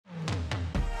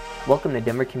Welcome to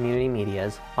Denver Community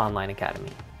Media's Online Academy.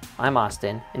 I'm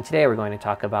Austin, and today we're going to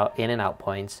talk about in and out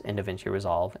points in DaVinci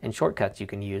Resolve and shortcuts you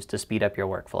can use to speed up your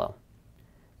workflow.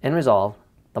 In Resolve,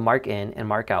 the mark in and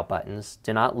mark out buttons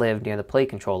do not live near the play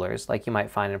controllers like you might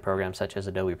find in programs such as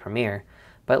Adobe Premiere,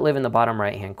 but live in the bottom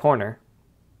right-hand corner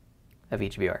of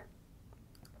each viewer.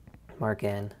 Mark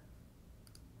in,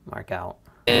 mark out.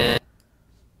 I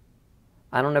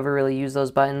don't ever really use those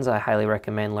buttons. I highly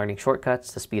recommend learning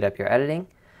shortcuts to speed up your editing.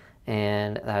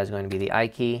 And that is going to be the I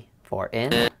key for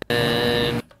in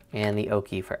and the O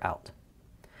key for out.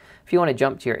 If you want to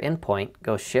jump to your in point,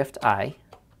 go Shift I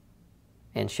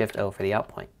and Shift O for the out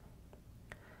point.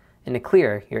 And to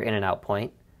clear your in and out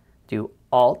point, do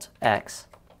Alt X,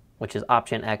 which is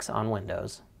Option X on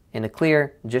Windows. And to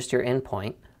clear just your in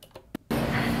point,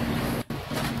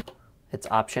 it's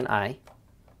Option I,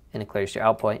 and to clear your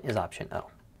out point is Option O.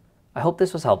 I hope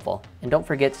this was helpful, and don't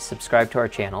forget to subscribe to our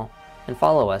channel and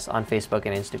follow us on Facebook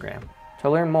and Instagram. To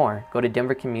learn more, go to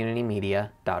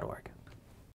denvercommunitymedia.org.